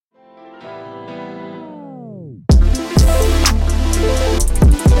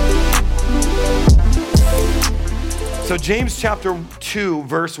So James chapter 2,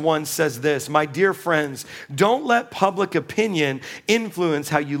 verse 1 says this, "My dear friends, don't let public opinion influence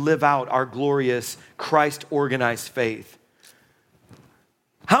how you live out our glorious Christ-organized faith."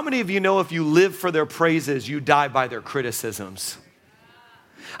 How many of you know if you live for their praises, you die by their criticisms?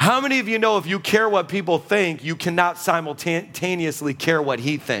 How many of you know if you care what people think, you cannot simultaneously care what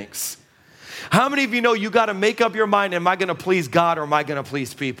he thinks? How many of you know you got to make up your mind, am I going to please God or am I going to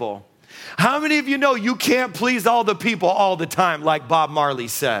please people? How many of you know you can't please all the people all the time, like Bob Marley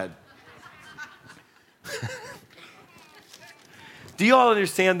said? Do you all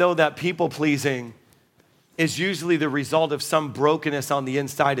understand, though, that people pleasing is usually the result of some brokenness on the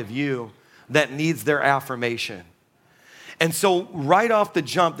inside of you that needs their affirmation? And so right off the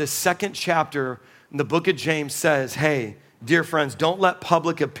jump, this second chapter in the book of James says, hey, dear friends, don't let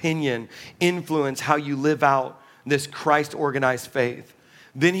public opinion influence how you live out this Christ-organized faith.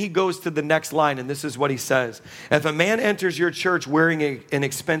 Then he goes to the next line, and this is what he says. If a man enters your church wearing an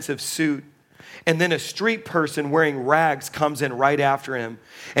expensive suit, and then a street person wearing rags comes in right after him,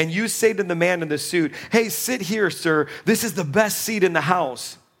 and you say to the man in the suit, hey, sit here, sir, this is the best seat in the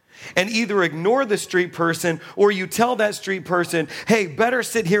house, and either ignore the street person or you tell that street person, hey, better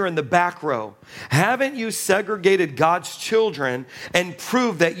sit here in the back row. Haven't you segregated God's children and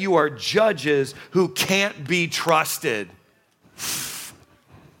proved that you are judges who can't be trusted?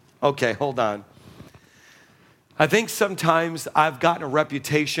 Okay, hold on. I think sometimes I've gotten a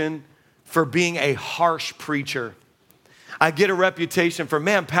reputation for being a harsh preacher. I get a reputation for,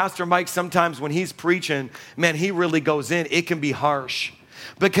 man, Pastor Mike, sometimes when he's preaching, man, he really goes in. It can be harsh.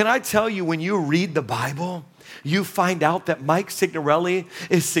 But can I tell you, when you read the Bible, you find out that Mike Signorelli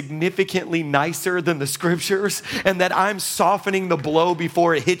is significantly nicer than the scriptures, and that I'm softening the blow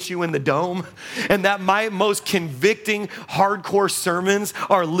before it hits you in the dome, and that my most convicting, hardcore sermons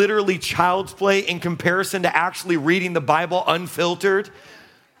are literally child's play in comparison to actually reading the Bible unfiltered.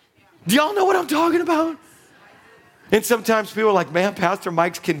 Do y'all know what I'm talking about? And sometimes people are like, man, Pastor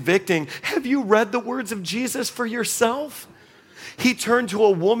Mike's convicting. Have you read the words of Jesus for yourself? He turned to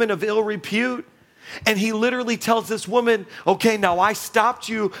a woman of ill repute, and he literally tells this woman, okay, now I stopped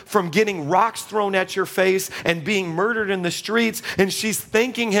you from getting rocks thrown at your face and being murdered in the streets. And she's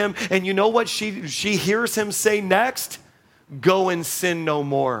thanking him. And you know what she hears him say next? Go and sin no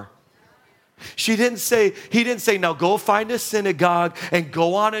more. He didn't say, now go find a synagogue and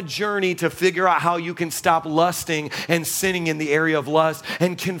go on a journey to figure out how you can stop lusting and sinning in the area of lust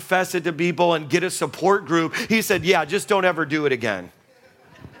and confess it to people and get a support group. He said, yeah, just don't ever do it again.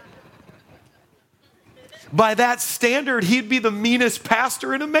 By that standard, he'd be the meanest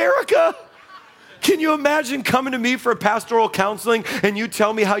pastor in America. Can you imagine coming to me for pastoral counseling and you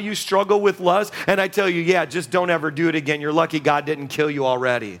tell me how you struggle with lust and I tell you, yeah, just don't ever do it again. You're lucky God didn't kill you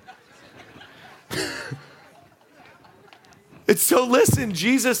already. And so listen,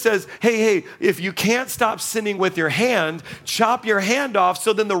 Jesus says, hey, if you can't stop sinning with your hand, chop your hand off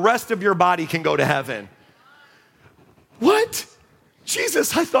so then the rest of your body can go to heaven. What?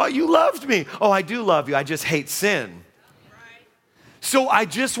 Jesus, I thought you loved me. Oh, I do love you. I just hate sin. So I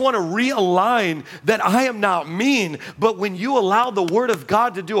just want to realign that I am not mean, but when you allow the Word of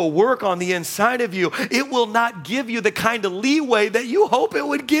God to do a work on the inside of you, it will not give you the kind of leeway that you hope it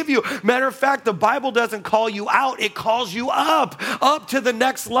would give you. Matter of fact, the Bible doesn't call you out, it calls you up to the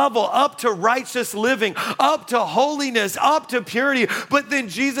next level, up to righteous living, up to holiness, up to purity. But then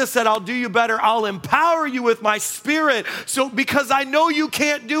Jesus said, I'll do you better. I'll empower you with my Spirit. So because I know you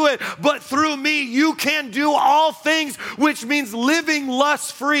can't do it, but through me, you can do all things, which means living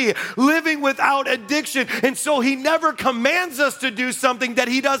lust-free, living without addiction. And so he never commands us to do something that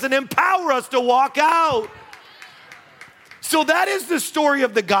he doesn't empower us to walk out. So that is the story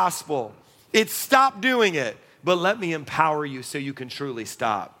of the gospel. It's stop doing it, but let me empower you so you can truly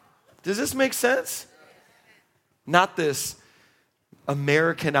stop. Does this make sense? Not this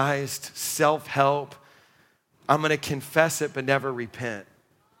Americanized self-help, I'm going to confess it but never repent.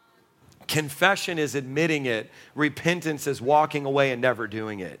 Confession is admitting it. Repentance is walking away and never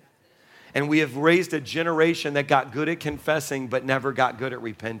doing it. And we have raised a generation that got good at confessing but never got good at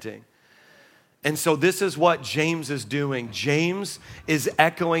repenting. And so this is what James is doing. James is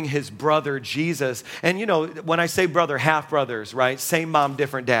echoing his brother Jesus. And you know, when I say brother, half brothers, right? Same mom,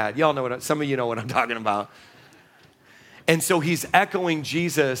 different dad. Y'all know some of you know what I'm talking about. And so he's echoing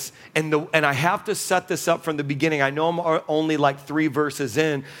Jesus, and I have to set this up from the beginning. I know I'm only like 3 verses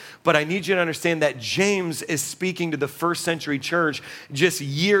in, but I need you to understand that James is speaking to the first century church just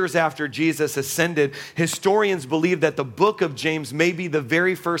years after Jesus ascended. Historians believe that the book of James may be the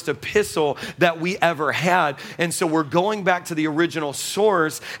very first epistle that we ever had. And so we're going back to the original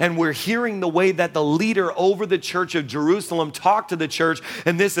source, and we're hearing the way that the leader over the church of Jerusalem talked to the church.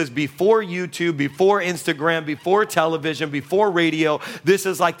 And this is before YouTube, before Instagram, before television, before radio. This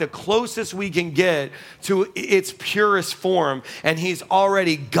is like the closest we can get to its purest form. And he's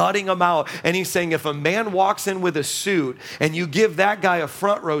already gutting them out. And he's saying, if a man walks in with a suit and you give that guy a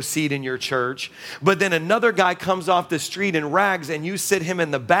front row seat in your church, but then another guy comes off the street in rags and you sit him in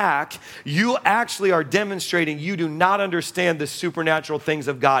the back, you actually are demonstrating you do not understand the supernatural things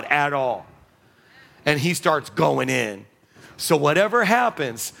of God at all. And he starts going in. So whatever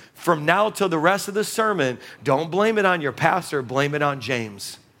happens from now till the rest of the sermon, don't blame it on your pastor, blame it on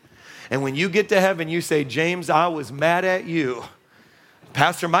James. And when you get to heaven, you say, James, I was mad at you.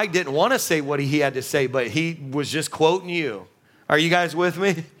 Pastor Mike didn't want to say what he had to say, but he was just quoting you. Are you guys with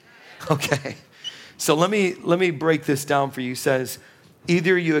me? Okay. So let me break this down for you. He says,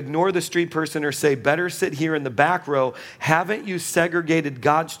 either you ignore the street person or say, better sit here in the back row. Haven't you segregated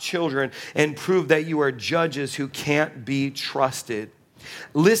God's children and proved that you are judges who can't be trusted?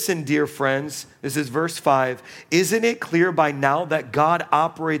 Listen, dear friends, this is verse 5. Isn't it clear by now that God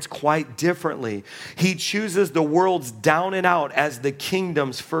operates quite differently? He chooses the world's down and out as the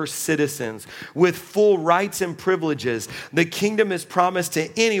kingdom's first citizens with full rights and privileges. The kingdom is promised to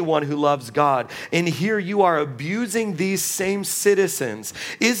anyone who loves God. And here you are abusing these same citizens.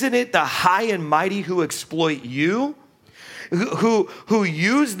 Isn't it the high and mighty who exploit you? Who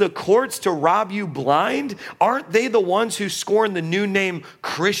use the courts to rob you blind? Aren't they the ones who scorn the new name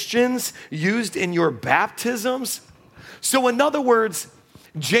Christians used in your baptisms? So in other words,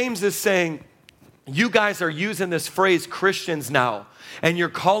 James is saying, you guys are using this phrase Christians now, and you're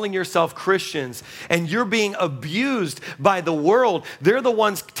calling yourself Christians, and you're being abused by the world. They're the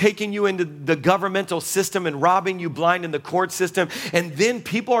ones taking you into the governmental system and robbing you blind in the court system. And then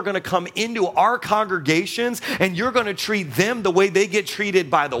people are going to come into our congregations, and you're going to treat them the way they get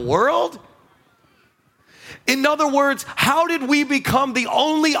treated by the world. In other words, how did we become the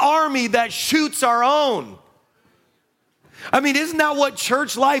only army that shoots our own? I mean, isn't that what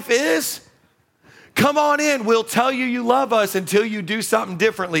church life is? Come on in. We'll tell you you love us until you do something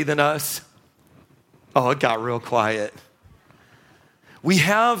differently than us. Oh, it got real quiet. We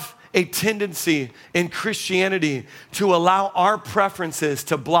have a tendency in Christianity to allow our preferences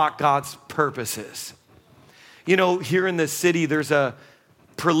to block God's purposes. You know, here in the city, there's a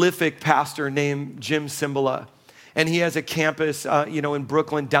prolific pastor named Jim Cymbala. And he has a campus, in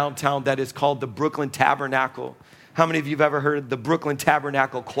Brooklyn downtown that is called the Brooklyn Tabernacle. How many of you have ever heard of the Brooklyn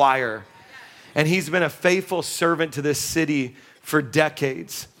Tabernacle Choir? And he's been a faithful servant to this city for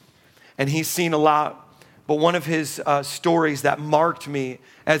decades. And he's seen a lot. But one of his stories that marked me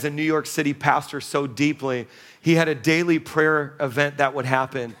as a New York City pastor so deeply, he had a daily prayer event that would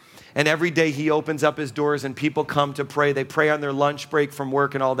happen. And every day he opens up his doors and people come to pray. They pray on their lunch break from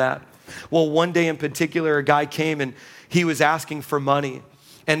work and all that. Well, one day in particular, a guy came and he was asking for money.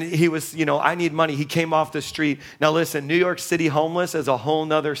 And he was, I need money. He came off the street. Now listen, New York City homeless is a whole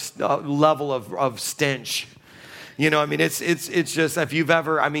nother level of stench. It's just, if you've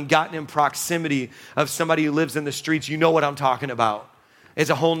ever, gotten in proximity of somebody who lives in the streets, you know what I'm talking about. It's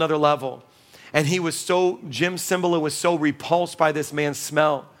a whole nother level. And Jim Cymbala was so repulsed by this man's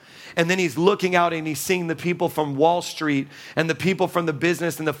smell. And then he's looking out and he's seeing the people from Wall Street and the people from the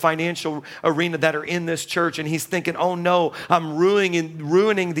business and the financial arena that are in this church. And he's thinking, oh no, I'm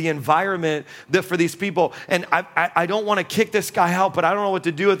ruining the environment for these people. And I don't want to kick this guy out, but I don't know what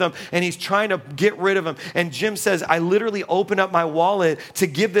to do with him. And he's trying to get rid of him. And Jim says, I literally opened up my wallet to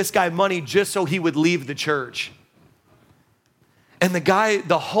give this guy money just so he would leave the church. And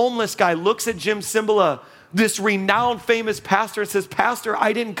the homeless guy looks at Jim Cymbala, this renowned famous pastor, and says, Pastor,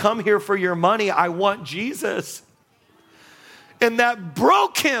 I didn't come here for your money. I want Jesus. And that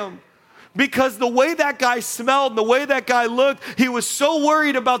broke him because the way that guy smelled, the way that guy looked, he was so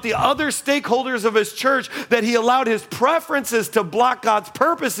worried about the other stakeholders of his church that he allowed his preferences to block God's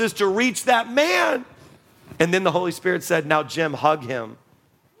purposes to reach that man. And then the Holy Spirit said, now Jim, hug him.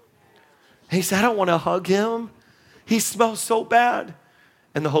 And he said, I don't want to hug him. He smells so bad.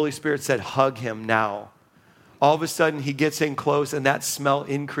 And the Holy Spirit said, hug him now. All of a sudden, he gets in close and that smell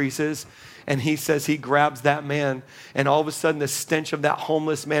increases. And he says he grabs that man. And all of a sudden, the stench of that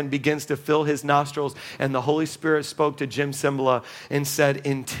homeless man begins to fill his nostrils. And the Holy Spirit spoke to Jim Cymbala and said,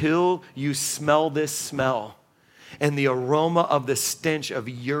 until you smell this smell, and the aroma of the stench of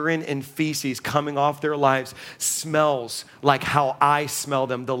urine and feces coming off their lives smells like how I smell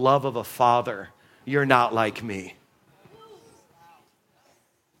them, the love of a father. You're not like me.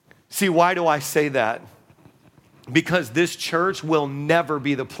 See, why do I say that? Because this church will never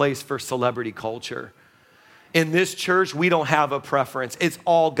be the place for celebrity culture. In this church, we don't have a preference. It's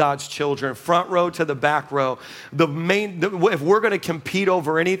all God's children, front row to the back row. If we're going to compete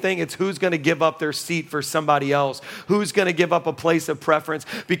over anything, it's who's going to give up their seat for somebody else, who's going to give up a place of preference,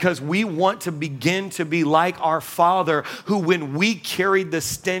 because we want to begin to be like our Father, who, when we carried the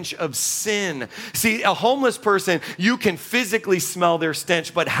stench of sin. See, a homeless person, you can physically smell their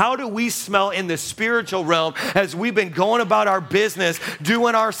stench, but how do we smell in the spiritual realm as we've been going about our business,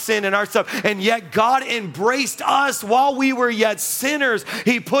 doing our sin and our stuff, and yet God embraced us while we were yet sinners.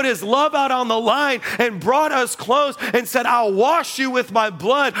 He put his love out on the line and brought us close and said, I'll wash you with my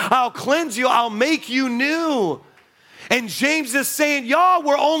blood. I'll cleanse you. I'll make you new. And James is saying, y'all,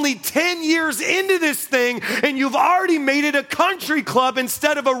 we're only 10 years into this thing and you've already made it a country club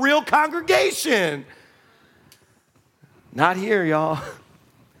instead of a real congregation. Not here, y'all.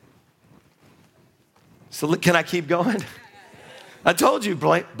 So can I keep going? I told you,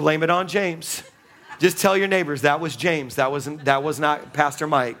 blame it on James. Just tell your neighbors, that was James. That was not Pastor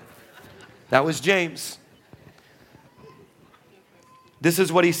Mike. That was James. This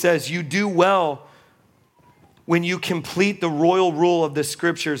is what he says. You do well when you complete the royal rule of the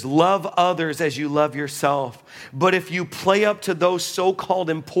scriptures. Love others as you love yourself. But if you play up to those so-called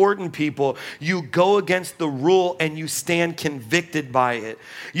important people, you go against the rule and you stand convicted by it.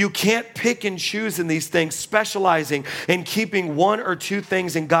 You can't pick and choose in these things, specializing in keeping one or two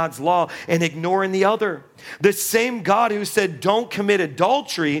things in God's law and ignoring the other. The same God who said don't commit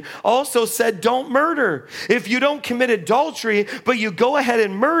adultery also said don't murder. If you don't commit adultery, but you go ahead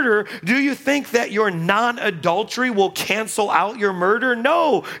and murder, do you think that your non-adultery will cancel out your murder?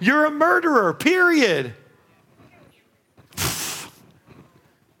 No, you're a murderer, period.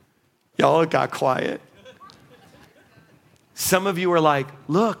 Y'all got quiet. Some of you are like,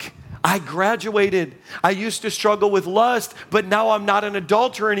 look, I graduated. I used to struggle with lust, but now I'm not an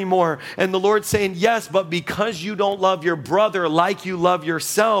adulterer anymore. And the Lord's saying, yes, but because you don't love your brother like you love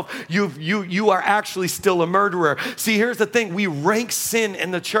yourself, you are actually still a murderer. See, here's the thing. We rank sin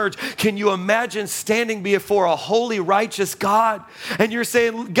in the church. Can you imagine standing before a holy, righteous God? And you're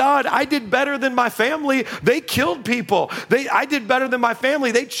saying, God, I did better than my family. They killed people. I did better than my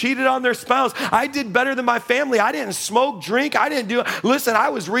family. They cheated on their spouse. I did better than my family. I didn't smoke, drink. I didn't do it. Listen, I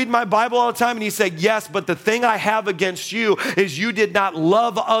was reading my Bible all the time, and he said, yes, but the thing I have against you is you did not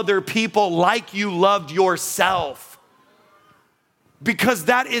love other people like you loved yourself. Because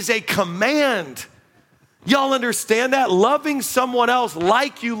that is a command. Y'all understand that? Loving someone else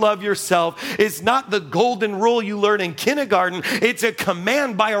like you love yourself is not the golden rule you learn in kindergarten. It's a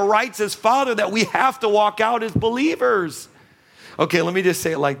command by a righteous Father that we have to walk out as believers. Okay, let me just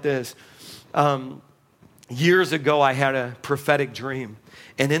say it like this. Years ago, I had a prophetic dream.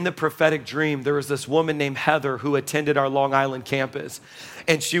 And in the prophetic dream, there was this woman named Heather who attended our Long Island campus.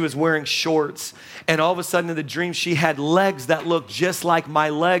 And she was wearing shorts. And all of a sudden in the dream, she had legs that looked just like my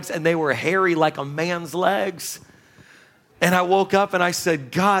legs. And they were hairy like a man's legs. And I woke up and I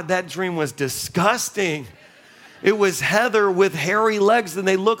said, God, that dream was disgusting. It was Heather with hairy legs and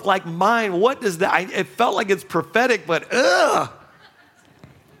they looked like mine. What does that? It felt like it's prophetic, but ugh.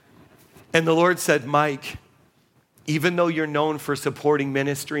 And the Lord said, Mike, even though you're known for supporting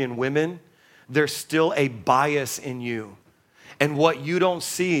ministry and women, there's still a bias in you. And what you don't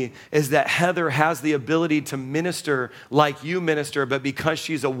see is that Heather has the ability to minister like you minister, but because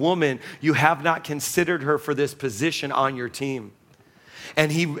she's a woman, you have not considered her for this position on your team.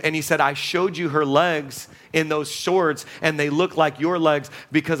 And he said, I showed you her legs in those shorts, and they look like your legs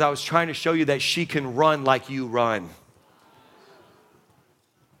because I was trying to show you that she can run like you run.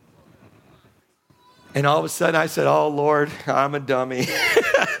 And all of a sudden I said, oh, Lord, I'm a dummy.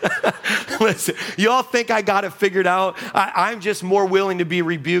 Listen, you all think I got it figured out. I'm just more willing to be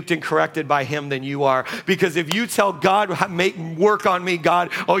rebuked and corrected by him than you are. Because if you tell God, work on me, God,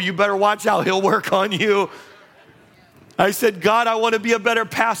 oh, you better watch out. He'll work on you. I said, God, I want to be a better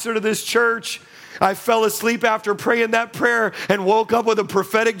pastor to this church. I fell asleep after praying that prayer and woke up with a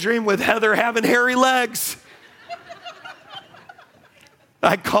prophetic dream with Heather having hairy legs.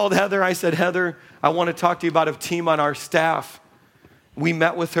 I called Heather. I said, Heather, I want to talk to you about a team on our staff. We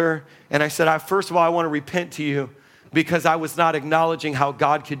met with her, and I said, first of all, I want to repent to you because I was not acknowledging how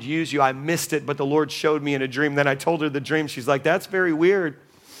God could use you. I missed it, but the Lord showed me in a dream. Then I told her the dream. She's like, that's very weird.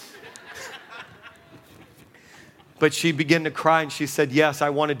 But she began to cry and she said, yes,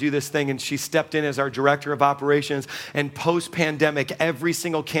 I want to do this thing. And she stepped in as our director of operations. And post-pandemic, every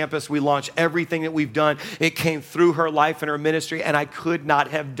single campus we launched, everything that we've done, it came through her life and her ministry. And I could not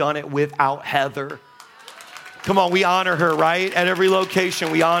have done it without Heather. Come on, we honor her, right? At every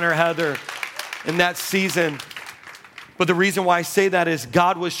location, we honor Heather in that season. But the reason why I say that is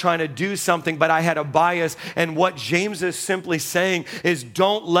God was trying to do something, but I had a bias. And what James is simply saying is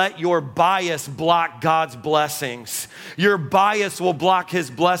don't let your bias block God's blessings. Your bias will block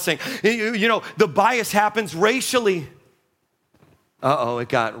his blessing. You know, the bias happens racially. Uh-oh, it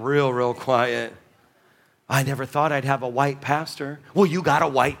got real quiet. I never thought I'd have a white pastor. Well, you got a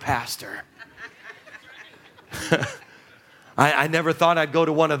white pastor. I never thought I'd go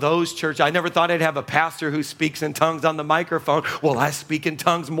to one of those churches. I never thought I'd have a pastor who speaks in tongues on the microphone. Well, I speak in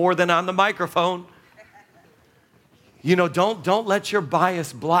tongues more than on the microphone. You know, don't let your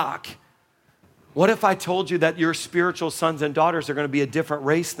bias block. What if I told you that your spiritual sons and daughters are going to be a different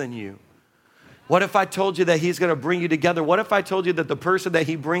race than you? What if I told you that he's going to bring you together? What if I told you that the person that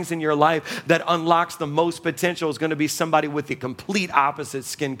he brings in your life that unlocks the most potential is going to be somebody with the complete opposite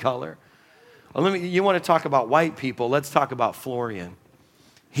skin color? You want to talk about white people? Let's talk about Florian.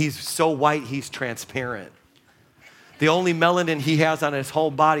 He's so white, he's transparent. The only melanin he has on his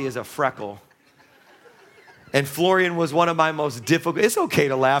whole body is a freckle. And Florian was one of my most difficult. It's okay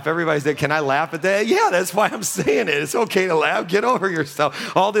to laugh. Everybody said, can I laugh at that? Yeah, that's why I'm saying it. It's okay to laugh. Get over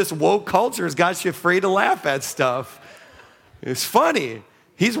yourself. All this woke culture has got you afraid to laugh at stuff. It's funny.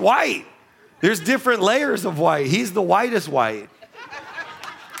 He's white. There's different layers of white. He's the whitest white.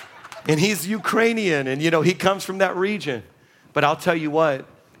 And he's Ukrainian, and he comes from that region. But I'll tell you what,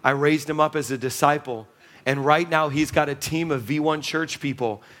 I raised him up as a disciple. And right now he's got a team of V1 church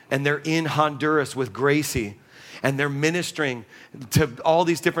people, and they're in Honduras with Gracie. And they're ministering to all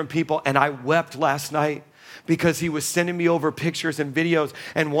these different people. And I wept last night because he was sending me over pictures and videos.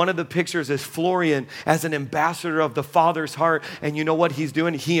 And one of the pictures is Florian as an ambassador of the Father's heart. And you know what he's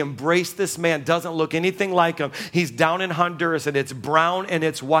doing? He embraced this man, doesn't look anything like him. He's down in Honduras and it's brown and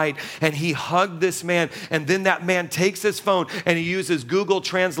it's white. And he hugged this man. And then that man takes his phone and he uses Google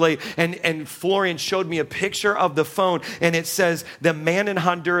Translate. And Florian showed me a picture of the phone. And it says, the man in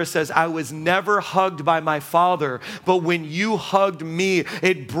Honduras says, I was never hugged by my father, but when you hugged me,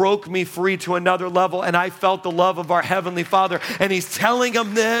 it broke me free to another level. And I felt the love of our Heavenly Father. And he's telling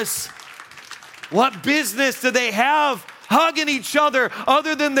them this. What business do they have hugging each other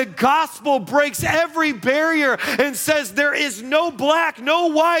other than the gospel breaks every barrier and says there is no black, no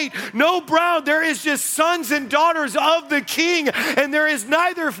white, no brown. There is just sons and daughters of the King. And there is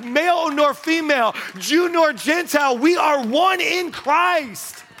neither male nor female, Jew nor Gentile. We are one in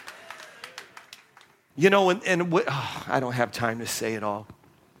Christ. I don't have time to say it all.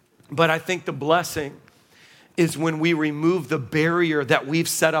 But I think the blessing is when we remove the barrier that we've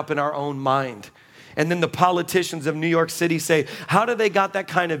set up in our own mind. And then the politicians of New York City say, how do they got that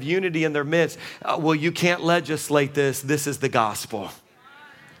kind of unity in their midst? Well, you can't legislate this. This is the gospel.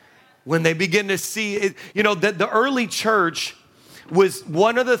 When they begin to see it, that the early church was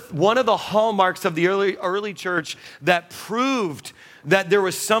one of the hallmarks of the early church that proved that there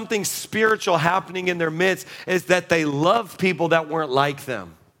was something spiritual happening in their midst is that they loved people that weren't like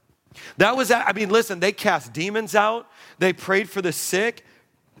them. Listen, they cast demons out, they prayed for the sick,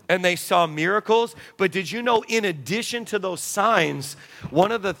 and they saw miracles. But did you know, in addition to those signs,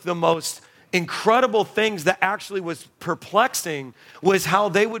 one of the most incredible things that actually was perplexing was how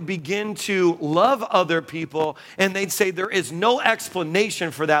they would begin to love other people, and they'd say there is no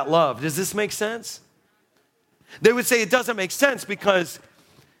explanation for that love. Does this make sense? They would say it doesn't make sense because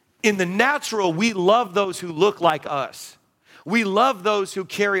in the natural, we love those who look like us. We love those who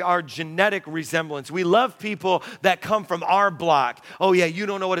carry our genetic resemblance. We love people that come from our block. Oh yeah, you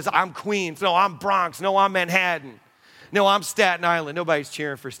don't know what it is. I'm Queens. No, I'm Bronx. No, I'm Manhattan. No, I'm Staten Island. Nobody's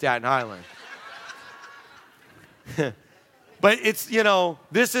cheering for Staten Island. But it's,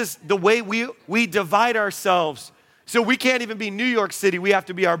 this is the way we divide ourselves. So we can't even be New York City, we have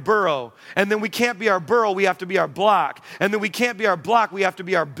to be our borough. And then we can't be our borough, we have to be our block. And then we can't be our block, we have to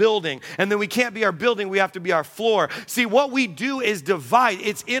be our building. And then we can't be our building, we have to be our floor. See, what we do is divide.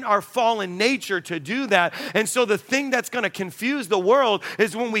 It's in our fallen nature to do that. And so the thing that's going to confuse the world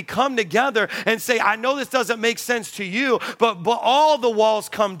is when we come together and say, I know this doesn't make sense to you, but all the walls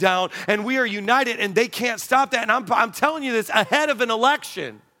come down and we are united and they can't stop that. And I'm telling you this ahead of an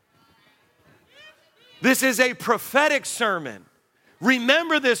election. This is a prophetic sermon.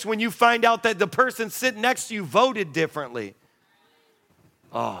 Remember this when you find out that the person sitting next to you voted differently.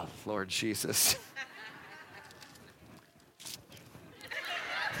 Oh, Lord Jesus.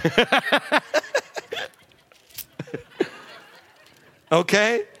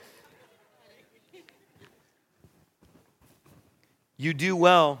 Okay? You do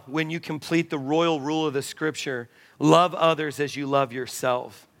well when you complete the royal rule of the scripture. Love others as you love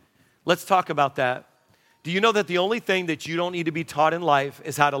yourself. Let's talk about that. Do you know that the only thing that you don't need to be taught in life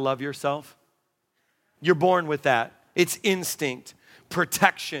is how to love yourself? You're born with that. It's instinct,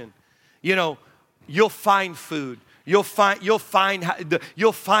 protection. You know, you'll find food. You'll find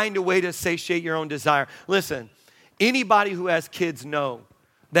a way to satiate your own desire. Listen, anybody who has kids know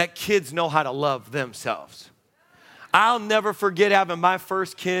that kids know how to love themselves. I'll never forget having my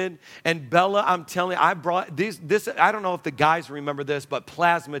first kid, and Bella, I'm telling you, I brought this, I don't know if the guys remember this, but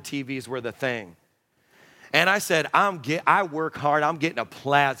plasma TVs were the thing. And I said, I work hard, I'm getting a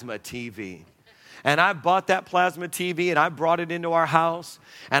plasma TV. And I bought that plasma TV and I brought it into our house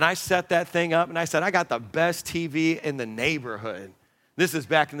and I set that thing up and I said, I got the best TV in the neighborhood. This is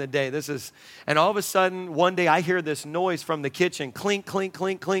back in the day. And all of a sudden, one day I hear this noise from the kitchen, clink, clink,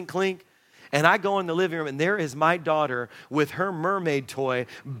 clink, clink, clink. And I go in the living room and there is my daughter with her mermaid toy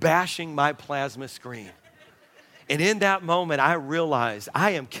bashing my plasma screen. And in that moment, I realized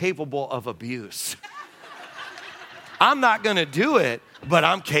I am capable of abuse. I'm not gonna do it, but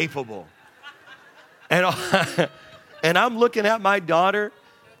I'm capable. And I'm looking at my daughter.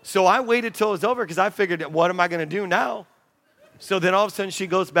 So I waited till it was over because I figured, what am I going to do now? So then all of a sudden she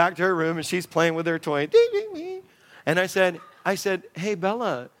goes back to her room and she's playing with her toy. And I said, hey,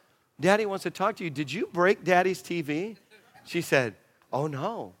 Bella, Daddy wants to talk to you. Did you break Daddy's TV? She said, oh,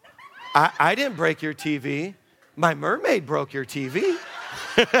 no. I didn't break your TV. My mermaid broke your TV.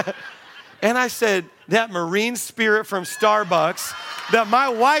 And I said, that marine spirit from Starbucks that my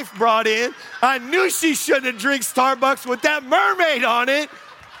wife brought in, I knew she shouldn't have drank Starbucks with that mermaid on it.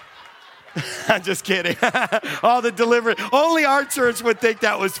 I'm just kidding. All the delivery. Only our church would think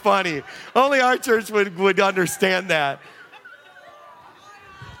that was funny. Only our church would understand that.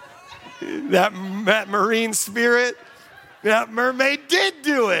 That marine spirit, that mermaid did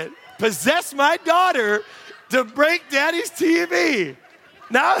do it. Possessed my daughter to break Daddy's TV.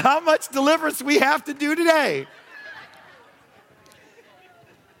 Now, how much deliverance we have to do today?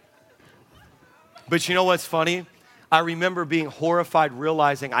 But you know what's funny? I remember being horrified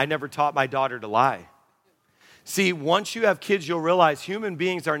realizing I never taught my daughter to lie. See, once you have kids, you'll realize human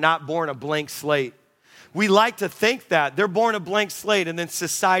beings are not born a blank slate. We like to think that. They're born a blank slate and then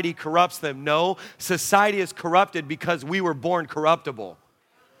society corrupts them. No, society is corrupted because we were born corruptible.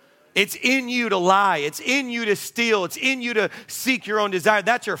 It's in you to lie. It's in you to steal. It's in you to seek your own desire.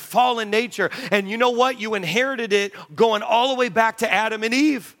 That's your fallen nature. And you know what? You inherited it going all the way back to Adam and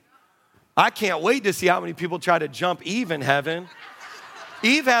Eve. I can't wait to see how many people try to jump Eve in heaven.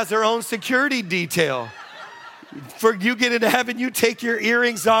 Eve has her own security detail. For you get into heaven, you take your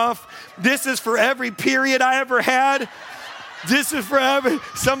earrings off. This is for every period I ever had. This is for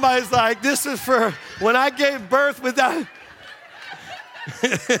somebody's like, this is for when I gave birth without.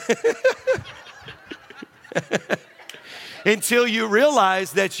 Until you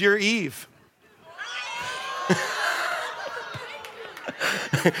realize that you're Eve.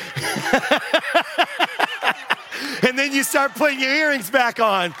 And then you start putting your earrings back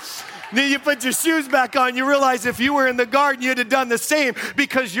on. Then you put your shoes back on. You realize if you were in the garden, you'd have done the same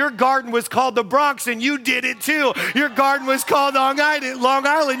because your garden was called the Bronx and you did it too. Your garden was called Long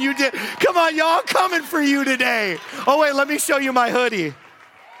Island. You did. Come on, y'all, I'm coming for you today. Oh, wait, let me show you my hoodie.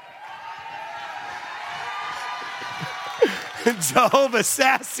 Jehovah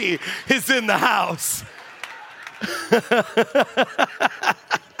Sassy is in the house.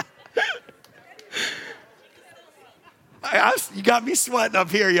 You got me sweating up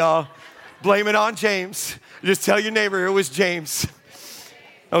here, y'all. Blame it on James. Just tell your neighbor it was James.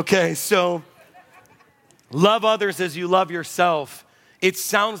 Okay, so love others as you love yourself. It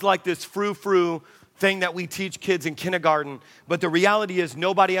sounds like this frou-frou thing that we teach kids in kindergarten, but the reality is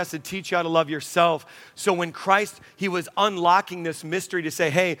nobody has to teach you how to love yourself. So when Christ, he was unlocking this mystery to say,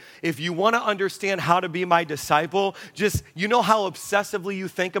 hey, if you want to understand how to be my disciple, just, you know how obsessively you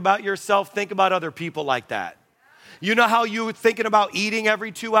think about yourself? Think about other people like that. You know how you're thinking about eating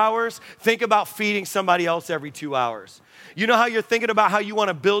every 2 hours? Think about feeding somebody else every 2 hours. You know how you're thinking about how you want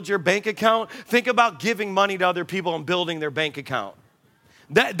to build your bank account? Think about giving money to other people and building their bank account.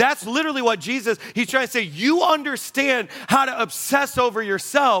 That's literally what Jesus, he's trying to say, you understand how to obsess over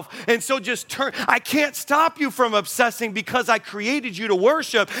yourself. And so just I can't stop you from obsessing because I created you to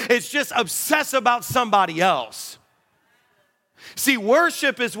worship. It's just obsess about somebody else. See,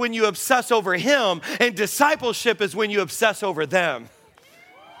 worship is when you obsess over him, and discipleship is when you obsess over them.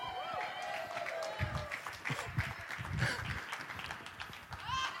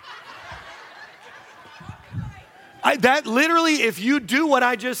 That literally, if you do what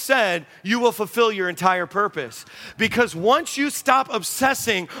I just said, you will fulfill your entire purpose. Because once you stop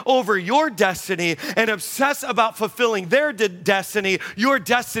obsessing over your destiny and obsess about fulfilling their destiny, your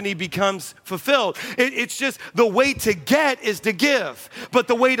destiny becomes fulfilled. It's just the way to get is to give, but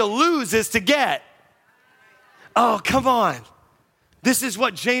the way to lose is to get. Oh, come on. This is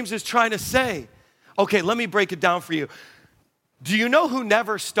what James is trying to say. Okay, let me break it down for you. Do you know who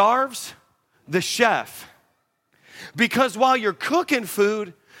never starves? The chef. Because while you're cooking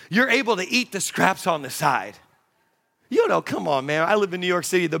food, you're able to eat the scraps on the side. You know, come on, man. I live in New York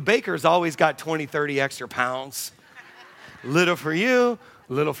City. The baker's always got 20, 30 extra pounds. Little for you,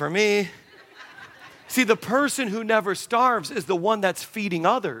 little for me. See, the person who never starves is the one that's feeding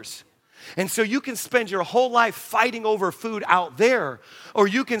others. And so you can spend your whole life fighting over food out there, or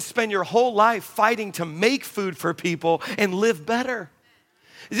you can spend your whole life fighting to make food for people and live better.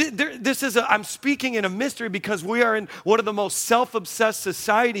 I'm speaking in a mystery because we are in one of the most self-obsessed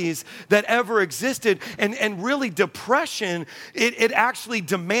societies that ever existed. And really depression, it actually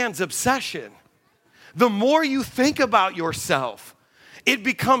demands obsession. The more you think about yourself, it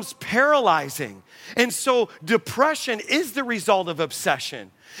becomes paralyzing. And so depression is the result of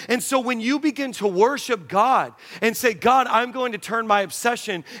obsession. And so when you begin to worship God and say, God, I'm going to turn my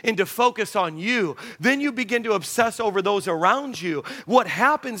obsession into focus on you, then you begin to obsess over those around you. What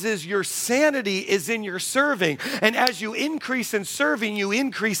happens is your sanity is in your serving. And as you increase in serving, you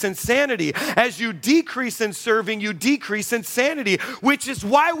increase in sanity. As you decrease in serving, you decrease in sanity, which is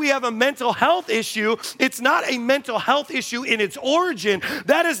why we have a mental health issue. It's not a mental health issue in its origin.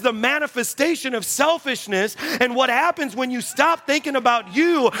 That is the manifestation of selfishness. And what happens when you stop thinking about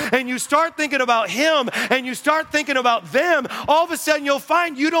you and you start thinking about him and you start thinking about them, all of a sudden you'll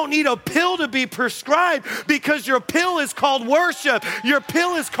find you don't need a pill to be prescribed because your pill is called worship. Your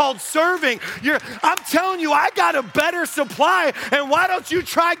pill is called serving. I'm telling you, I got a better supply, and why don't you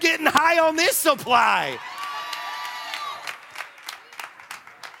try getting high on this supply?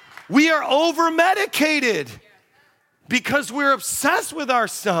 We are over-medicated because we're obsessed with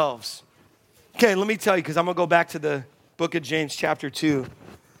ourselves. Okay, let me tell you, because I'm going to go back to the book of James chapter 2.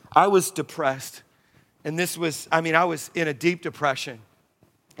 I was depressed, and I was in a deep depression,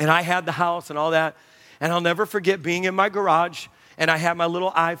 and I had the house and all that, and I'll never forget being in my garage, and I had my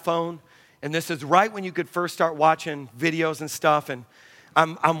little iPhone, and this is right when you could first start watching videos and stuff, and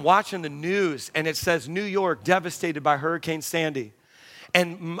I'm watching the news, and it says New York devastated by Hurricane Sandy.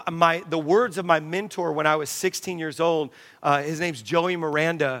 And the words of my mentor when I was 16 years old, his name's Joey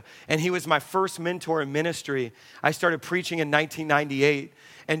Miranda, and he was my first mentor in ministry. I started preaching in 1998.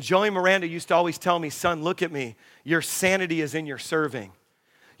 And Joey Miranda used to always tell me, son, look at me. Your sanity is in your serving.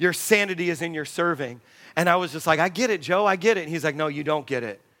 Your sanity is in your serving. And I was just like, I get it, Joe, I get it. And he's like, no, you don't get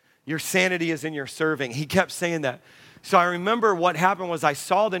it. Your sanity is in your serving. He kept saying that. So I remember what happened was I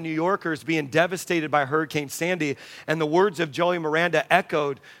saw the New Yorkers being devastated by Hurricane Sandy, and the words of Joey Miranda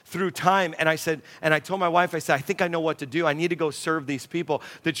echoed through time. And I told my wife, I said, I think I know what to do. I need to go serve these people.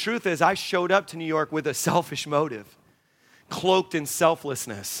 The truth is, I showed up to New York with a selfish motive, cloaked in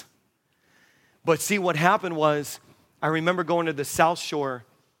selflessness. But see, what happened was, I remember going to the South Shore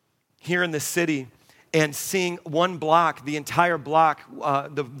here in the city and seeing one block, the entire block,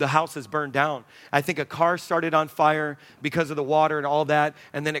 the houses burned down. I think a car started on fire because of the water and all that,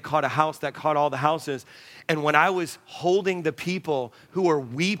 and then it caught a house that caught all the houses. And when I was holding the people who were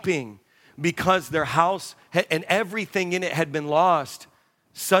weeping because their house and everything in it had been lost,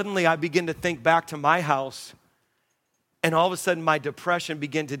 suddenly I began to think back to my house, and all of a sudden my depression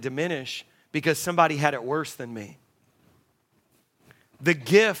began to diminish because somebody had it worse than me. The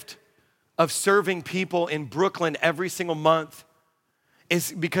gift of serving people in Brooklyn every single month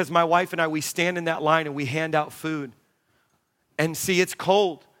is because my wife and I, we stand in that line and we hand out food. And see, it's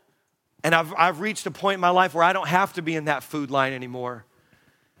cold. And I've reached a point in my life where I don't have to be in that food line anymore.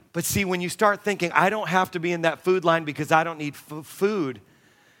 But see, when you start thinking, I don't have to be in that food line because I don't need food,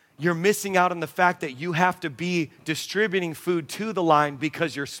 you're missing out on the fact that you have to be distributing food to the line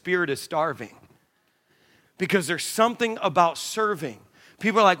because your spirit is starving. Because there's something about serving.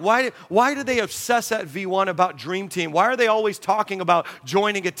 People are like, why do they obsess at V1 about Dream Team? Why are they always talking about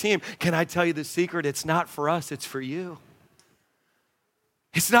joining a team? Can I tell you the secret? It's not for us, it's for you.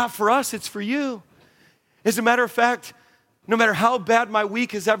 It's not for us, it's for you. As a matter of fact, no matter how bad my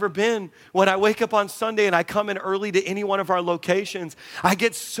week has ever been, when I wake up on Sunday and I come in early to any one of our locations, I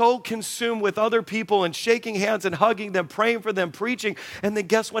get so consumed with other people and shaking hands and hugging them, praying for them, preaching. And then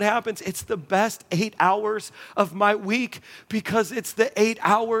guess what happens? It's the best 8 hours of my week because it's the 8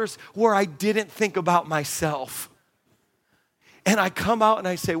 hours where I didn't think about myself. And I come out and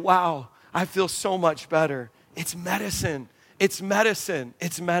I say, wow, I feel so much better It's medicine. It's medicine.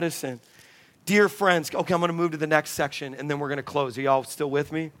 It's medicine. Dear friends, okay, I'm going to move to the next section and then we're going to close. Are y'all still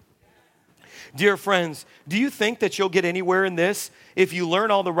with me? Dear friends, do you think that you'll get anywhere in this if you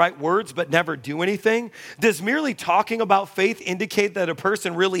learn all the right words but never do anything? Does merely talking about faith indicate that a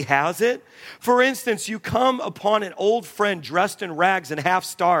person really has it? For instance, you come upon an old friend dressed in rags and half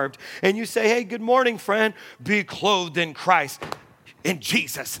starved, and you say, hey, good morning, friend. Be clothed in Christ in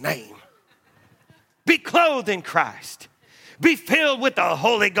Jesus' name. Be clothed in Christ. Be filled with the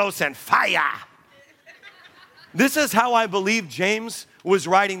Holy Ghost and fire. This is how I believe James was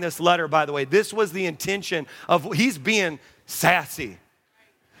writing this letter, by the way. This was the intention of, he's being sassy.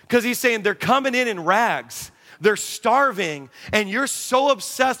 Because he's saying they're coming in rags. They're starving, and you're so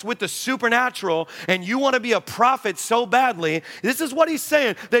obsessed with the supernatural, and you want to be a prophet so badly. This is what he's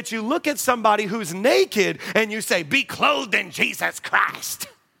saying, that you look at somebody who's naked, and you say, be clothed in Jesus Christ.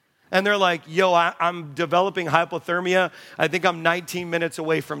 And they're like, yo, I'm developing hypothermia. I think I'm 19 minutes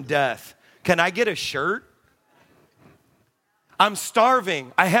away from death. Can I get a shirt? I'm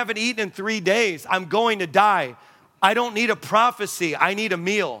starving. I haven't eaten in 3 days. I'm going to die. I don't need a prophecy. I need a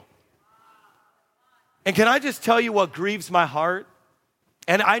meal. And can I just tell you what grieves my heart?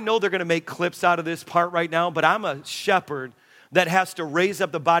 And I know they're going to make clips out of this part right now, but I'm a shepherd that has to raise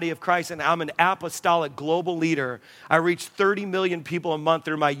up the body of Christ, and I'm an apostolic global leader. I reach 30 million people a month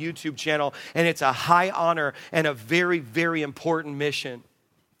through my YouTube channel, and it's a high honor and a very, very important mission.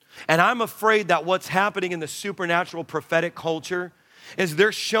 And I'm afraid that what's happening in the supernatural prophetic culture is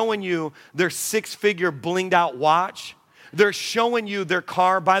they're showing you their 6-figure blinged out watch. They're showing you their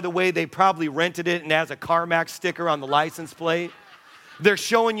car. By the way, they probably rented it and has a CarMax sticker on the license plate. They're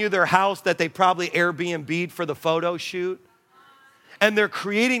showing you their house that they probably Airbnb'd for the photo shoot. And they're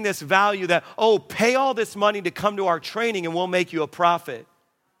creating this value that, oh, pay all this money to come to our training and we'll make you a prophet.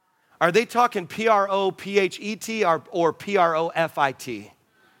 Are they talking P-R-O-P-H-E-T or P-R-O-F-I-T?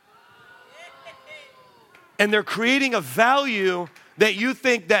 And they're creating a value that you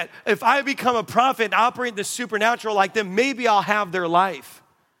think that if I become a prophet and operate in the supernatural like them, maybe I'll have their life.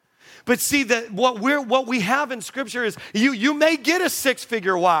 But see, that what we have in Scripture is you may get a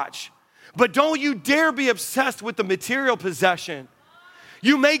 6-figure watch, but don't you dare be obsessed with the material possession.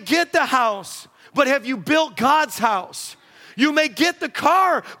 You may get the house, but have you built God's house? You may get the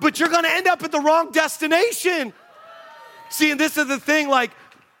car, but you're going to end up at the wrong destination. See, and this is the thing, like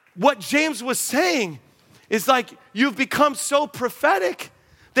what James was saying is like you've become so prophetic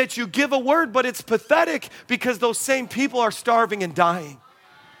that you give a word, but it's pathetic because those same people are starving and dying.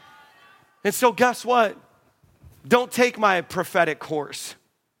 And so guess what? Don't take my prophetic course.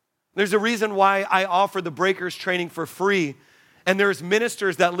 There's a reason why I offer the Breakers training for free. And there's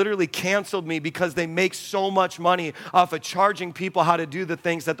ministers that literally canceled me because they make so much money off of charging people how to do the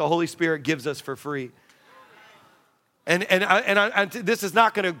things that the Holy Spirit gives us for free. And this is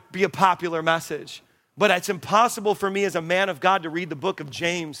not going to be a popular message, but it's impossible for me as a man of God to read the book of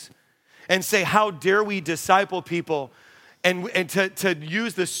James and say, how dare we disciple people and to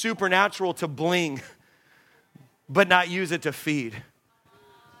use the supernatural to bling, but not use it to feed,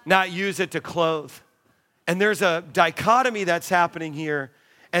 not use it to clothe. And there's a dichotomy that's happening here.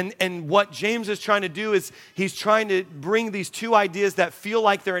 And what James is trying to do is he's trying to bring these two ideas that feel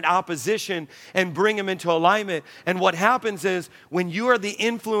like they're in opposition and bring them into alignment. And what happens is when you are the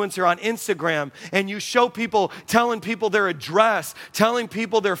influencer on Instagram and you show people, telling people their address, telling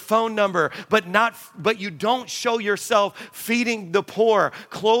people their phone number, but you don't show yourself feeding the poor,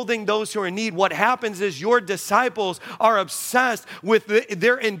 clothing those who are in need, what happens is your disciples are obsessed with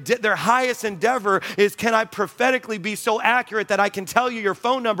their highest endeavor is, can I prophetically be so accurate that I can tell you your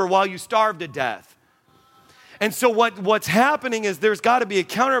phone number while you starve to death? And so what's happening is there's got to be a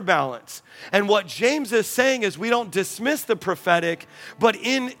counterbalance. And what James is saying is we don't dismiss the prophetic, but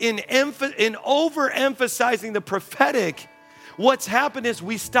in overemphasizing the prophetic, what's happened is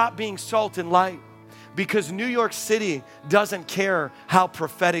we stop being salt and light because New York City doesn't care how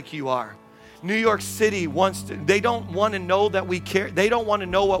prophetic you are. New York City they don't want to know that we care. They don't want to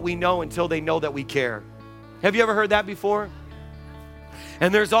know what we know until they know that we care. Have you ever heard that before?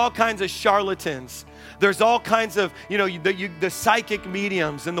 And there's all kinds of charlatans. There's all kinds of, the psychic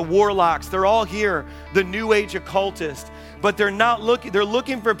mediums and the warlocks. They're all here, the new age occultists. But they're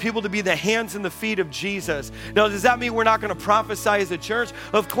looking for people to be the hands and the feet of Jesus. Now, does that mean we're not going to prophesy as a church?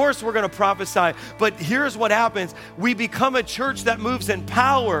 Of course we're going to prophesy. But here's what happens. We become a church that moves in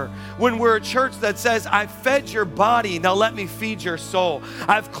power when we're a church that says, I've fed your body, now let me feed your soul.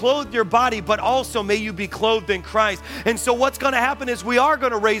 I've clothed your body, but also may you be clothed in Christ. And so what's going to happen is we are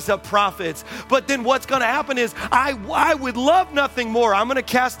going to raise up prophets. But then what's going to happen is I would love nothing more. I'm going to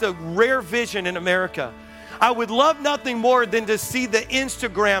cast a rare vision in America. I would love nothing more than to see the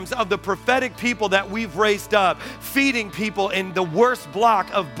Instagrams of the prophetic people that we've raised up, feeding people in the worst block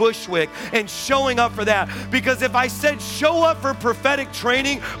of Bushwick and showing up for that. Because if I said show up for prophetic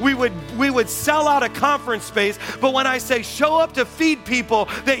training, we would sell out a conference space. But when I say show up to feed people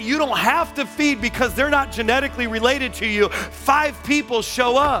that you don't have to feed because they're not genetically related to you, 5 people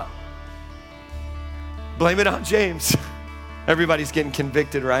show up. Blame it on James. Everybody's getting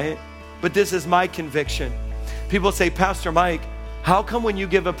convicted, right? But this is my conviction. People say, Pastor Mike, how come when you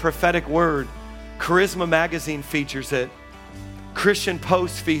give a prophetic word, Charisma Magazine features it, Christian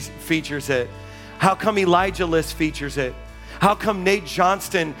Post features it? How come Elijah List features it? How come Nate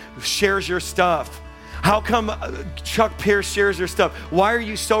Johnston shares your stuff? How come Chuck Pierce shares your stuff? Why are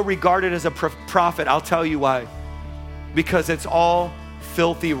you so regarded as a prophet? I'll tell you why. Because it's all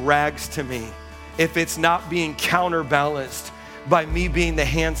filthy rags to me if it's not being counterbalanced by me being the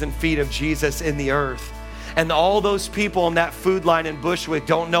hands and feet of Jesus in the earth. And all those people in that food line in Bushwick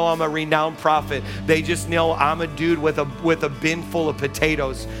don't know I'm a renowned prophet. They just know I'm a dude with a bin full of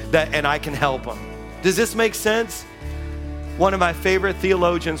potatoes and I can help them. Does this make sense? One of my favorite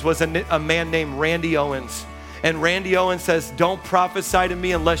theologians was a man named Randy Owens. And Randy Owens says, don't prophesy to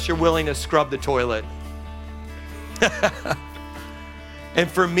me unless you're willing to scrub the toilet. And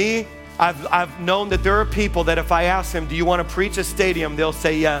for me, I've known that there are people that if I ask them, do you want to preach a stadium? They'll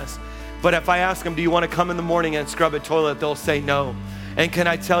say yes. But if I ask them, do you want to come in the morning and scrub a toilet? They'll say no. And can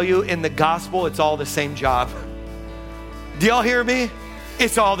I tell you, in the gospel, it's all the same job. Do y'all hear me?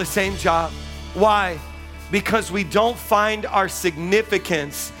 It's all the same job. Why? Because we don't find our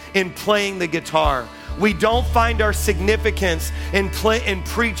significance in playing the guitar. We don't find our significance in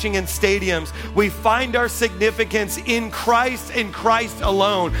preaching in stadiums. We find our significance in Christ and Christ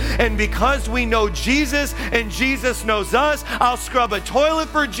alone. And because we know Jesus and Jesus knows us, I'll scrub a toilet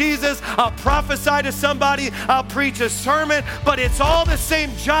for Jesus, I'll prophesy to somebody, I'll preach a sermon, but it's all the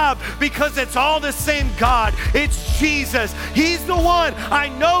same job because it's all the same God. It's Jesus. He's the one. I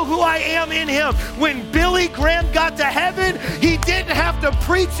know who I am in him. When Billy Graham got to heaven, he didn't have to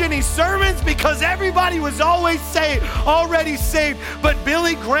preach any sermons because everybody was already saved. But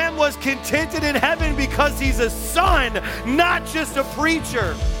Billy Graham was contented in heaven because he's a son, not just a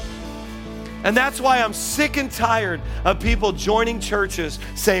preacher. And that's why I'm sick and tired of people joining churches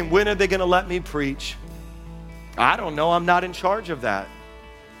saying, when are they going to let me preach? I don't know. I'm not in charge of that.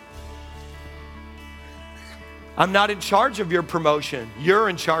 I'm not in charge of your promotion. You're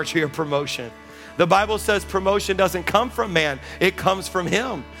in charge of your promotion. The Bible says promotion doesn't come from man. It comes from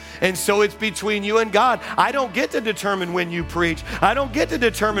him. And so it's between you and God. I don't get to determine when you preach. I don't get to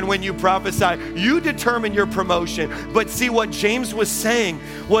determine when you prophesy. You determine your promotion. But see, what James was saying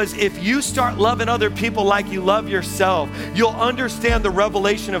was if you start loving other people like you love yourself, you'll understand the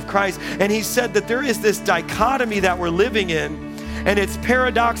revelation of Christ. And he said that there is this dichotomy that we're living in. And it's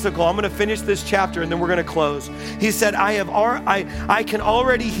paradoxical. I'm going to finish this chapter and then we're going to close. He said, I can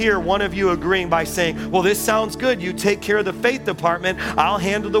already hear one of you agreeing by saying, well, this sounds good. You take care of the faith department. I'll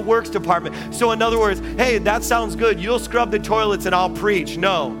handle the works department. So in other words, hey, that sounds good. You'll scrub the toilets and I'll preach.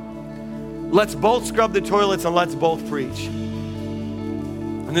 No. Let's both scrub the toilets and let's both preach.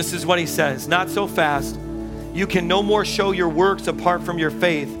 And this is what he says, not so fast. You can no more show your works apart from your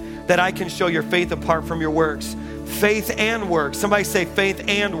faith that I can show your faith apart from your works. Faith and works. Somebody say faith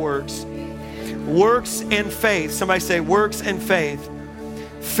and works. Works and faith. Somebody say works and faith.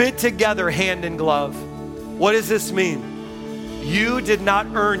 Fit together hand in glove. What does this mean? You did not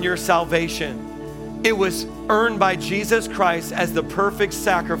earn your salvation. It was earned by Jesus Christ as the perfect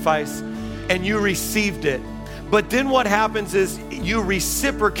sacrifice, and you received it. But then what happens is you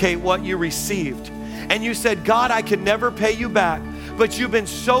reciprocate what you received. And you said, God, I could never pay you back, but you've been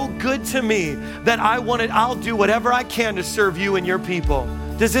so good to me that I'll do whatever I can to serve you and your people.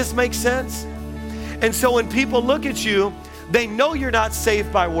 Does this make sense? And so when people look at you, they know you're not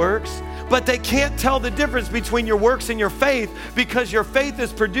saved by works, but they can't tell the difference between your works and your faith because your faith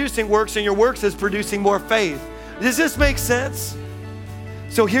is producing works and your works is producing more faith. Does this make sense?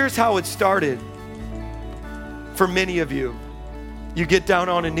 So here's how it started for many of you. You get down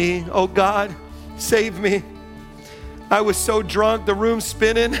on a knee. Oh God, save me. I was so drunk, the room's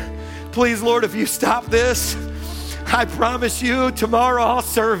spinning. Please, Lord, if you stop this, I promise you tomorrow I'll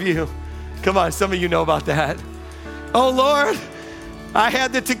serve you. Come on, some of you know about that. Oh Lord, I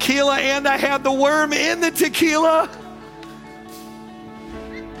had the tequila and I had the worm in the tequila.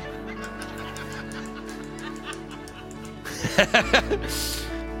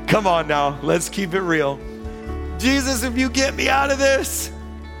 Come on now, let's keep it real. Jesus, if you get me out of this.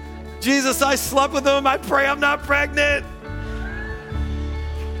 Jesus, I slept with him. I pray I'm not pregnant.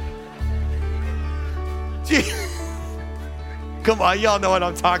 Come on, y'all know what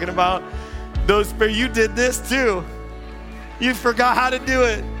I'm talking about. You did this too. You forgot how to do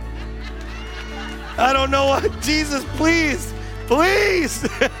it. I don't know what, Jesus, please.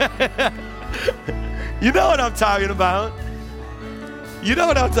 You know what I'm talking about. You know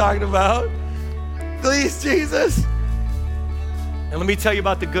what I'm talking about. Please, Jesus. And let me tell you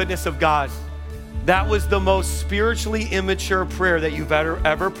about the goodness of God. That was the most spiritually immature prayer that you've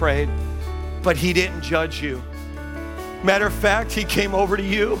ever prayed, but he didn't judge you. Matter of fact, he came over to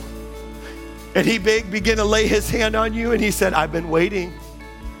you and he began to lay his hand on you and he said, I've been waiting.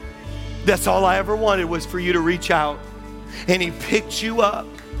 That's all I ever wanted was for you to reach out. And he picked you up.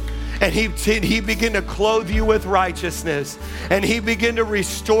 And he began to clothe you with righteousness. And he began to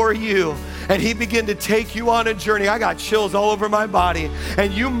restore you. And he began to take you on a journey. I got chills all over my body.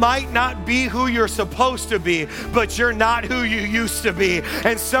 And you might not be who you're supposed to be, but you're not who you used to be.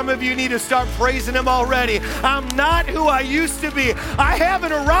 And some of you need to start praising him already. I'm not who I used to be. I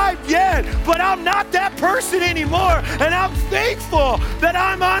haven't arrived yet, but I'm not that person anymore. And I'm thankful that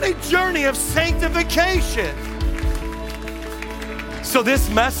I'm on a journey of sanctification. So this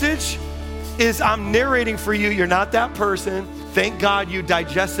message is I'm narrating for you. You're not that person. Thank God you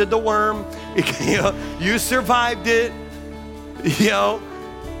digested the worm. You survived it.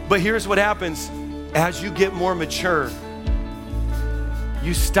 But here's what happens. As you get more mature,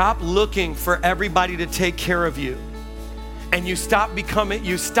 you stop looking for everybody to take care of you. And you stop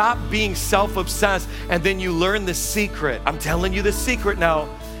being self-obsessed, and then you learn the secret. I'm telling you the secret now.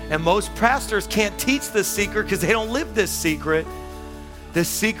 And most pastors can't teach this secret because they don't live this secret. The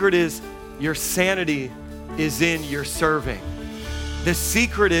secret is your sanity is in your serving. The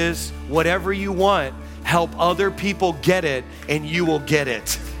secret is whatever you want, help other people get it and you will get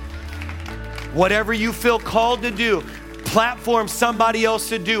it. Whatever you feel called to do, platform somebody else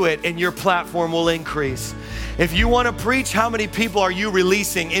to do it and your platform will increase. If you want to preach, how many people are you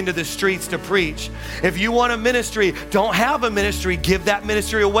releasing into the streets to preach? If you want a ministry, don't have a ministry, give that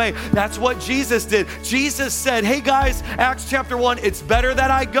ministry away. That's what Jesus did. Jesus said, hey guys, Acts chapter 1, it's better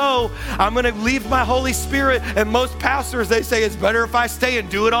that I go. I'm going to leave my Holy Spirit. And most pastors, they say it's better if I stay and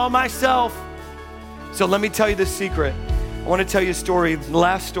do it all myself. So let me tell you the secret. I want to tell you a story. The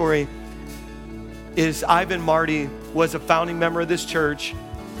last story is Ivan Marty was a founding member of this church,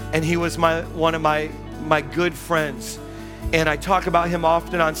 and he was one of my good friends. And I talk about him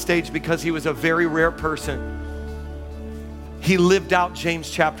often on stage because he was a very rare person. He lived out James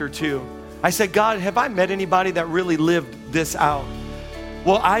chapter 2. I said, God, have I met anybody that really lived this out?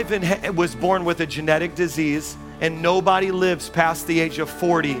 Well, Ivan was born with a genetic disease, and nobody lives past the age of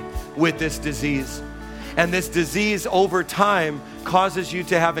 40 with this disease. And this disease over time causes you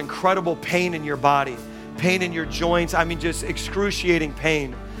to have incredible pain in your body, pain in your joints. I mean, just excruciating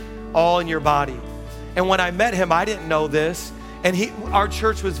pain all in your body. And when I met him, I didn't know this. And our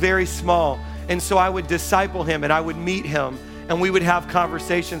church was very small. And so I would disciple him and I would meet him and we would have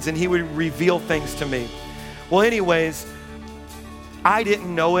conversations and he would reveal things to me. Well, anyways, I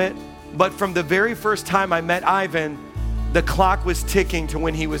didn't know it, but from the very first time I met Ivan, the clock was ticking to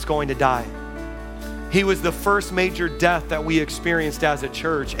when he was going to die. He was the first major death that we experienced as a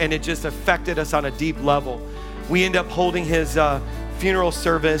church, and it just affected us on a deep level. We ended up holding his funeral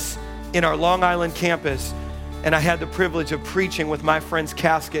service in our Long Island campus, and I had the privilege of preaching with my friend's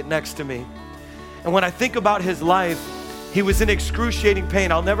casket next to me. And when I think about his life, he was in excruciating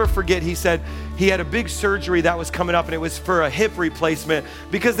pain. I'll never forget, he said he had a big surgery that was coming up, and it was for a hip replacement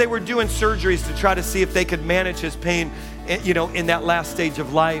because they were doing surgeries to try to see if they could manage his pain, in that last stage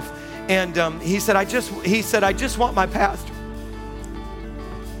of life. And he said, I just want my pastor.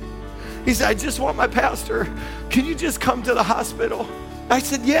 He said, I just want my pastor. Can you just come to the hospital? I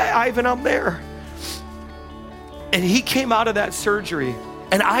said, yeah, Ivan, I'm there. And he came out of that surgery,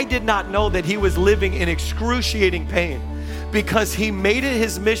 and I did not know that he was living in excruciating pain because he made it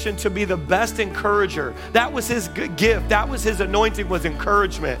his mission to be the best encourager. That was his gift. That was his anointing, was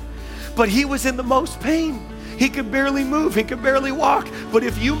encouragement. But he was in the most pain. He could barely move. He could barely walk. But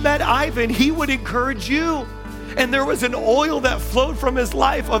if you met Ivan, he would encourage you. And there was an oil that flowed from his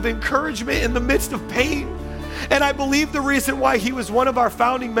life of encouragement in the midst of pain. And I believe the reason why he was one of our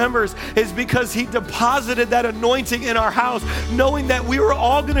founding members is because he deposited that anointing in our house, knowing that we were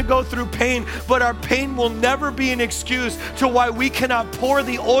all going to go through pain, but our pain will never be an excuse to why we cannot pour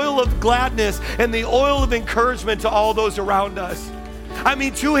the oil of gladness and the oil of encouragement to all those around us. I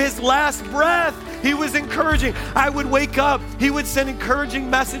mean, to his last breath, he was encouraging. I would wake up, he would send encouraging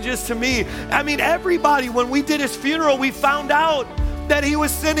messages to me. I mean, everybody, when we did his funeral, we found out that he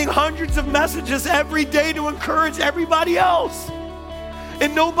was sending hundreds of messages every day to encourage everybody else.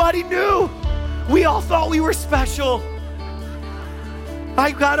 And nobody knew. We all thought we were special.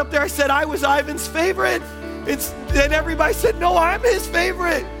 I got up there, I said I was Ivan's favorite. And everybody said, no, I'm his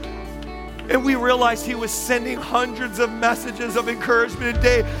favorite. And we realized he was sending hundreds of messages of encouragement a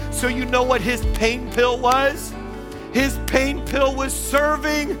day. So you know what his pain pill was? His pain pill was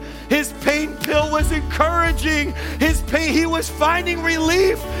serving. His pain pill was encouraging. He was finding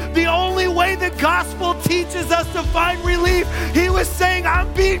relief. The only way the gospel teaches us to find relief, he was saying,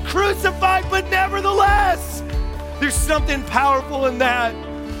 I'm being crucified, but nevertheless. There's something powerful in that.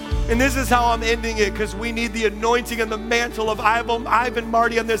 And this is how I'm ending it, because we need the anointing and the mantle of Ivan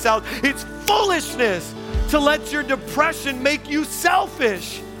Marty on this house. It's foolishness to let your depression make you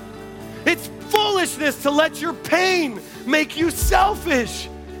selfish. It's foolishness to let your pain make you selfish.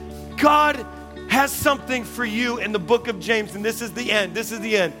 God has something for you in the book of James, and this is the end. This is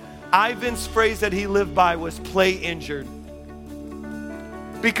the end. Ivan's phrase that he lived by was play injured.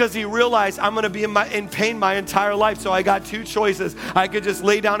 Because he realized I'm going to be in pain my entire life. So I got two choices. I could just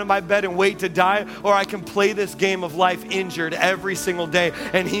lay down in my bed and wait to die, or I can play this game of life injured every single day.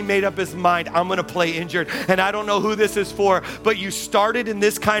 And he made up his mind, I'm going to play injured. And I don't know who this is for, but you started in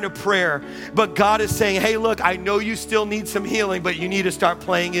this kind of prayer. But God is saying, hey, look, I know you still need some healing, but you need to start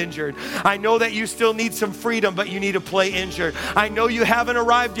playing injured. I know that you still need some freedom, but you need to play injured. I know you haven't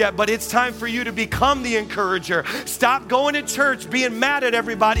arrived yet, but it's time for you to become the encourager. Stop going to church being mad at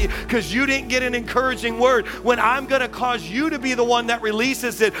everybody because you didn't get an encouraging word, when I'm going to cause you to be the one that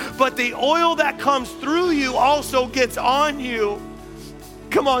releases it. But the oil that comes through you also gets on you.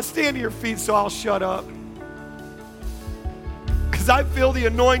 Come on, stand to your feet so I'll shut up. Because I feel the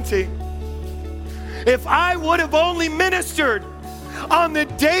anointing. If I would have only ministered on the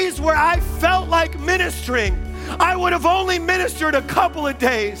days where I felt like ministering, I would have only ministered a couple of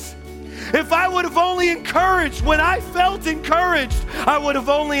days. If I would have only encouraged when I felt encouraged, I would have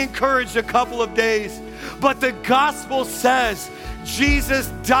only encouraged a couple of days. But the gospel says Jesus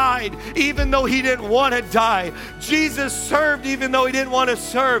died even though he didn't want to die. Jesus served even though he didn't want to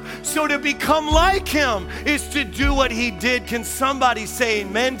serve. So to become like him is to do what he did. Can somebody say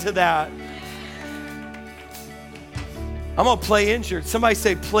amen to that? I'm going to play injured. Somebody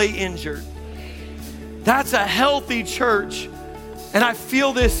say play injured. That's a healthy church. And I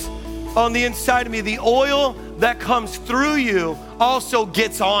feel this on the inside of me. The oil that comes through you also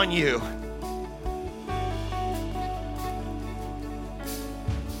gets on you.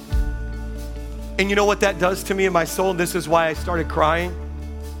 And you know what that does to me in my soul? And this is why I started crying.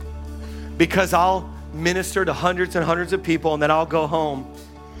 Because I'll minister to hundreds and hundreds of people and then I'll go home.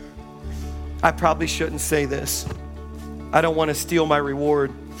 I probably shouldn't say this. I don't want to steal my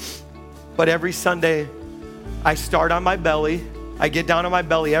reward. But every Sunday, I start on my belly. I get down on my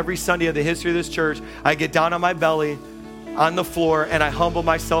belly every Sunday of the history of this church. I get down on my belly on the floor and I humble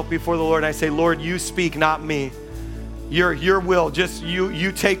myself before the Lord. And I say, Lord, you speak, not me. Your will, just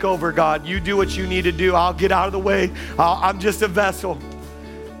you take over, God. You do what you need to do. I'll get out of the way. I'm just a vessel.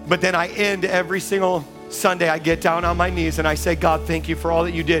 But then I end every single Sunday. I get down on my knees and I say, God, thank you for all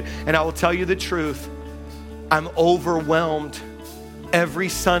that you did. And I will tell you the truth. I'm overwhelmed every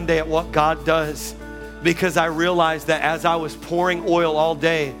Sunday at what God does. Because I realized that as I was pouring oil all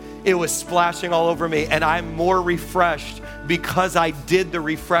day, it was splashing all over me. And I'm more refreshed because I did the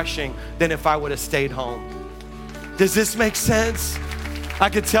refreshing than if I would have stayed home. Does this make sense? I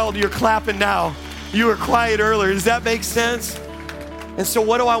could tell you're clapping now. You were quiet earlier. Does that make sense? And so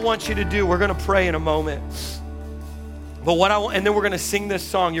what do I want you to do? We're going to pray in a moment. But and then we're going to sing this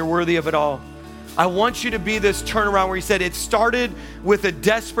song, You're Worthy of It All. I want you to be this turnaround where he said, it started with a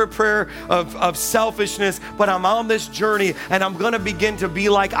desperate prayer of selfishness, but I'm on this journey and I'm going to begin to be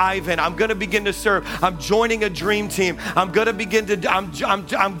like Ivan. I'm going to begin to serve. I'm joining a dream team. I'm going to begin to,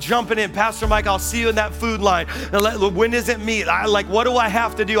 I'm jumping in. Pastor Mike, I'll see you in that food line. When is it meet? What do I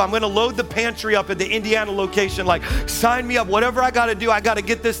have to do? I'm going to load the pantry up at the Indiana location. Sign me up. Whatever I got to do, I got to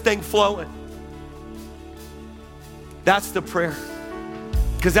get this thing flowing. That's the prayer.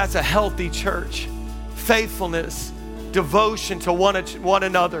 Because that's a healthy church. Faithfulness, devotion to one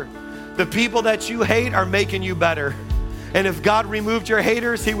another. The people that you hate are making you better. And if God removed your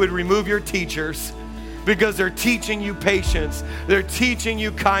haters, he would remove your teachers. Because they're teaching you patience. They're teaching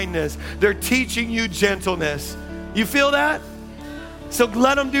you kindness. They're teaching you gentleness. You feel that? So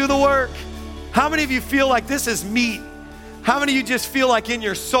let them do the work. How many of you feel like this is meat? How many of you just feel like in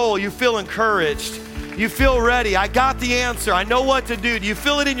your soul you feel encouraged? You feel ready. I got the answer. I know what to do. Do you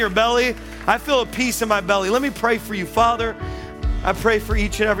feel it in your belly? I feel a peace in my belly. Let me pray for you, Father. I pray for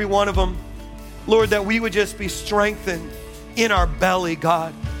each and every one of them. Lord, that we would just be strengthened in our belly,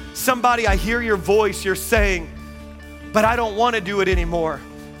 God. Somebody, I hear your voice. You're saying, but I don't want to do it anymore.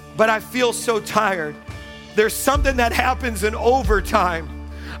 but I feel so tired. There's something that happens in overtime.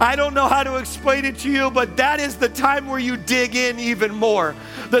 I don't know how to explain it to you, but that is the time where you dig in even more.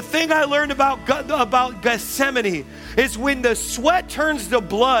 The thing I learned about Gethsemane is when the sweat turns to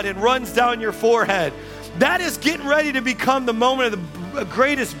blood and runs down your forehead, that is getting ready to become the moment of the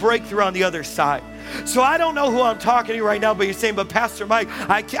greatest breakthrough on the other side. So I don't know who I'm talking to right now, but you're saying, but Pastor Mike,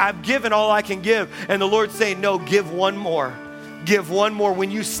 I've given all I can give. And the Lord's saying, no, give one more. Give one more. When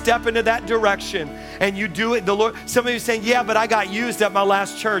you step into that direction and you do it, the Lord, some of you are saying, yeah, but I got used at my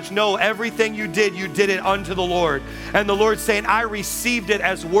last church. No, everything you did it unto the Lord. And the Lord's saying, I received it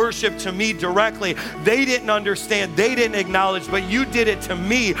as worship to me directly. They didn't understand. They didn't acknowledge, but you did it to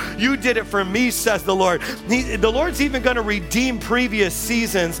me. You did it for me, says the Lord. The Lord's even going to redeem previous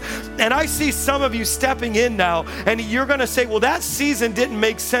seasons. And I see some of you stepping in now, and you're going to say, well, that season didn't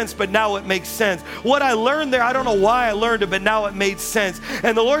make sense, but now it makes sense. What I learned there, I don't know why I learned it, but now it made sense.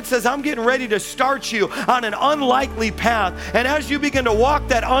 And the Lord says, I'm getting ready to start you on an unlikely path. And as you begin to walk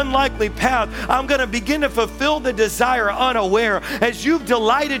that unlikely path, I'm going to begin to fulfill the desire unaware. As you've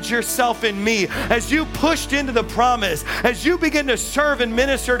delighted yourself in me, as you pushed into the promise, as you begin to serve and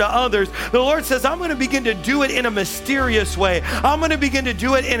minister to others, the Lord says, I'm going to begin to do it in a mysterious way. I'm going to begin to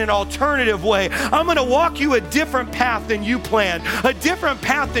do it in an alternative way. I'm going to walk you a different path than you planned, a different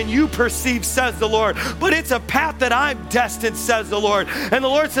path than you perceive, says the Lord. But it's a path that I'm destined, says the Lord. And the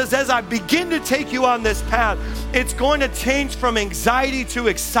Lord says, as I begin to take you on this path, it's going to change from anxiety to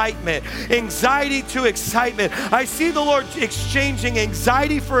excitement. Anxiety to excitement. I see the Lord exchanging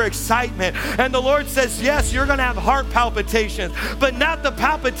anxiety for excitement. And the Lord says, yes, you're going to have heart palpitations, but not the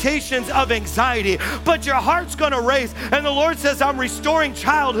palpitations of anxiety, but your heart's going to race. And the Lord says, I'm restoring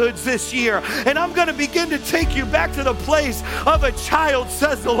childhoods this year. And I'm going to begin to take you back to the place of a child,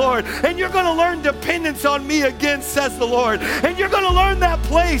 says the Lord. And you're going to learn dependence on me again, says the Lord. And you're going to learn that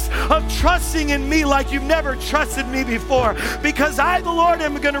place of trusting in me like you've never trusted me before. Because I, the Lord,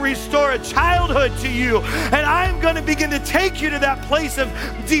 am going to restore a childhood to you. And I'm going to begin to take you to that place of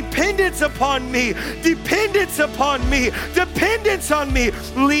dependence upon me. Dependence upon me. Dependence on me.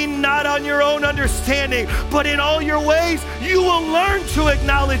 Lean not on your own understanding, but in all your ways you will learn to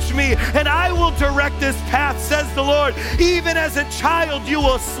acknowledge me, and I will direct this path, says the Lord. Even as a child you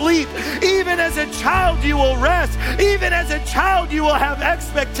will sleep. Even as a child you will rest. Even as a child you will have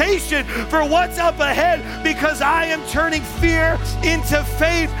expectation for what's up ahead, because I am turning fear into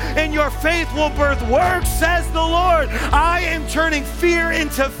faith, and your faith will birth works, says the Lord. I am turning fear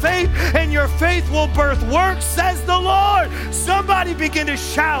into faith, and your faith will birth works, says the Lord. Somebody begin to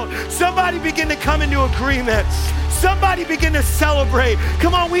shout. Somebody begin to come into agreement. Somebody begin to celebrate.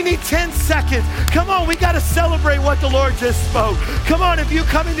 Come on, we need 10 seconds. Come on, we got to celebrate what the Lord just spoke. Come on, if you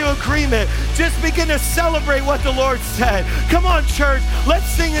come into agreement, just begin to celebrate what the Lord said. Come on, church, let's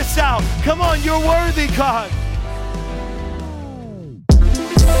sing this out. Come on, you're worthy, God.